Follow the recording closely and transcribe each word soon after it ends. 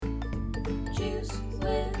Juice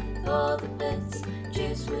with all the bits.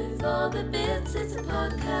 Juice with all the bits. It's a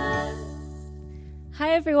podcast.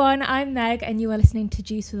 Hi everyone, I'm Meg and you are listening to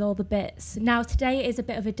Juice with all the bits. Now today is a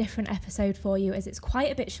bit of a different episode for you as it's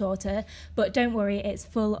quite a bit shorter, but don't worry, it's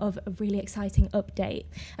full of a really exciting update.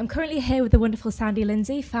 I'm currently here with the wonderful Sandy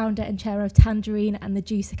Lindsay, founder and chair of Tangerine and the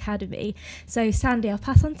Juice Academy. So Sandy, I'll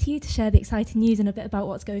pass on to you to share the exciting news and a bit about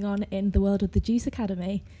what's going on in the world of the Juice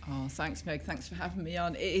Academy. Oh, thanks Meg, thanks for having me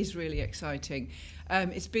on. It is really exciting.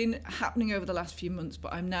 It's been happening over the last few months,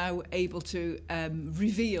 but I'm now able to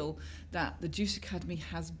reveal that the Juice Academy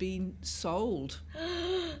has been sold.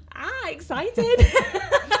 Excited!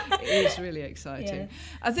 It is really exciting. Yeah.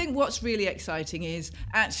 I think what's really exciting is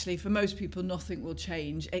actually for most people nothing will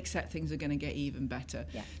change except things are going to get even better.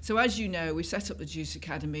 Yeah. So as you know, we set up the Juice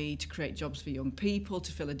Academy to create jobs for young people,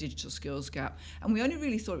 to fill a digital skills gap, and we only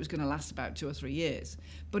really thought it was going to last about 2 or 3 years,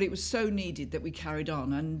 but it was so needed that we carried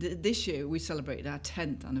on, and this year we celebrated our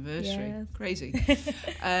 10th anniversary. Yes. Crazy.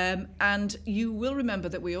 And you will remember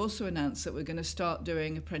that we also announced that we're going to start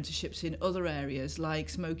doing apprenticeships in other areas, like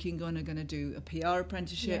Smoking Gun are going to do a PR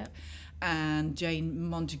apprenticeship, and Jane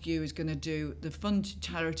Montague is going to do the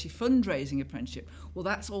charity fundraising apprenticeship. Well,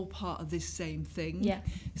 that's all part of this same thing. Yeah.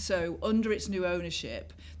 So under its new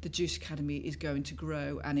ownership, the Juice Academy is going to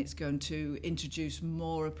grow and it's going to introduce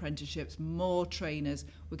more apprenticeships, more trainers.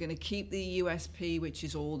 We're going to keep the USP, which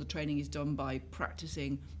is all the training is done by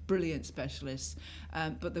practicing brilliant specialists,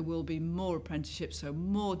 but there will be more apprenticeships, so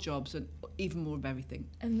more jobs and even more of everything.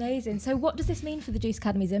 Amazing. So what does this mean for the Juice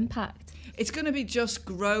Academy's impact? It's going to be just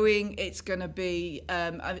growing. It's going to be,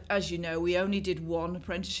 as you know, we only did one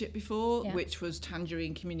apprenticeship before, which was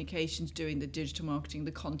Tangerine Communications doing the digital marketing,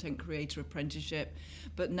 the content creator apprenticeship.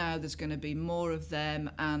 But now there's going to be more of them.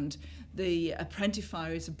 And the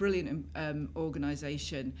Apprentifier is a brilliant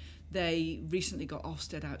organisation. They recently got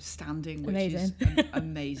Ofsted Outstanding, which is an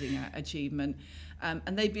amazing achievement.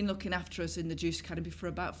 And they've been looking after us in the Juice Academy for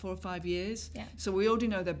about 4 or 5 years. Yeah. So we already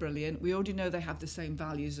know they're brilliant. We already know they have the same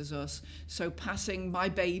values as us. So passing my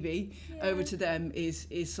baby over to them is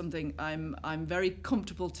something I'm very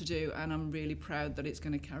comfortable to do, and I'm really proud that it's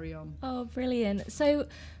going to carry on. Oh, brilliant. So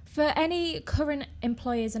for any current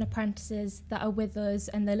employers and apprentices that are with us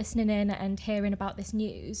and they're listening in and hearing about this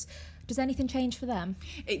news, does anything change for them?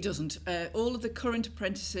 It doesn't. All of the current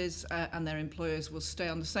apprentices and their employers will stay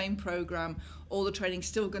on the same programme. All the training's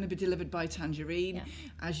still going to be delivered by Tangerine. Yeah.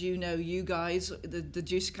 As you know, you guys, the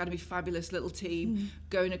Juice Academy, fabulous little team,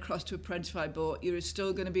 going across to Apprentifier, but you're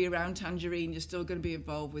still going to be around Tangerine. You're still going to be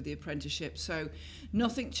involved with the apprenticeship. So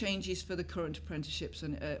nothing changes for the current apprenticeships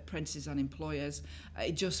and apprentices and employers.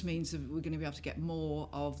 It just means that we're going to be able to get more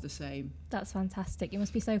of the same. That's fantastic. You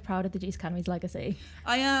must be so proud of the Juice Academy's legacy.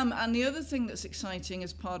 I am. And the other thing that's exciting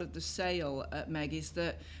as part of the sale, Meg, is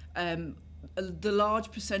that the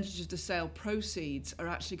large percentage of the sale proceeds are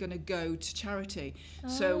actually going to go to charity.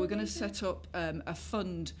 So we're going to set up a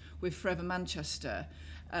fund with Forever Manchester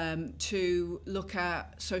to look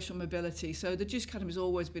at social mobility. So the Juice Academy has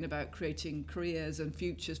always been about creating careers and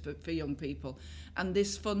futures for young people. And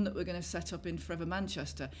this fund that we're going to set up in Forever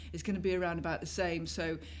Manchester is going to be around about the same.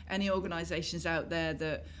 So any organisations out there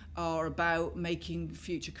that are about making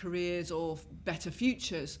future careers or better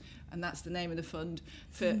futures, and that's the name of the fund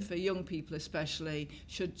for young people especially,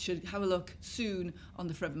 should have a look soon on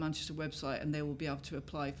the Forever Manchester website, and they will be able to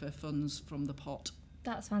apply for funds from the pot.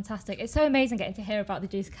 That's fantastic. It's so amazing getting to hear about the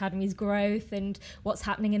Juice Academy's growth and what's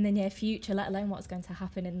happening in the near future, let alone what's going to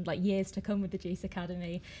happen in years to come with the Juice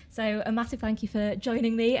Academy. So a massive thank you for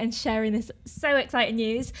joining me and sharing this so exciting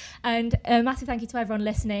news. And a massive thank you to everyone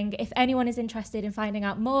listening. If anyone is interested in finding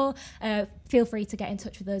out more, feel free to get in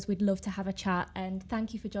touch with us. We'd love to have a chat. And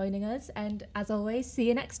thank you for joining us. And as always, see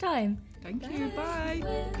you next time. Thank you. Bye.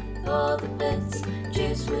 With all the bits,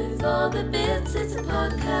 Juice with all the bits. It's a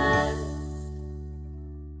podcast.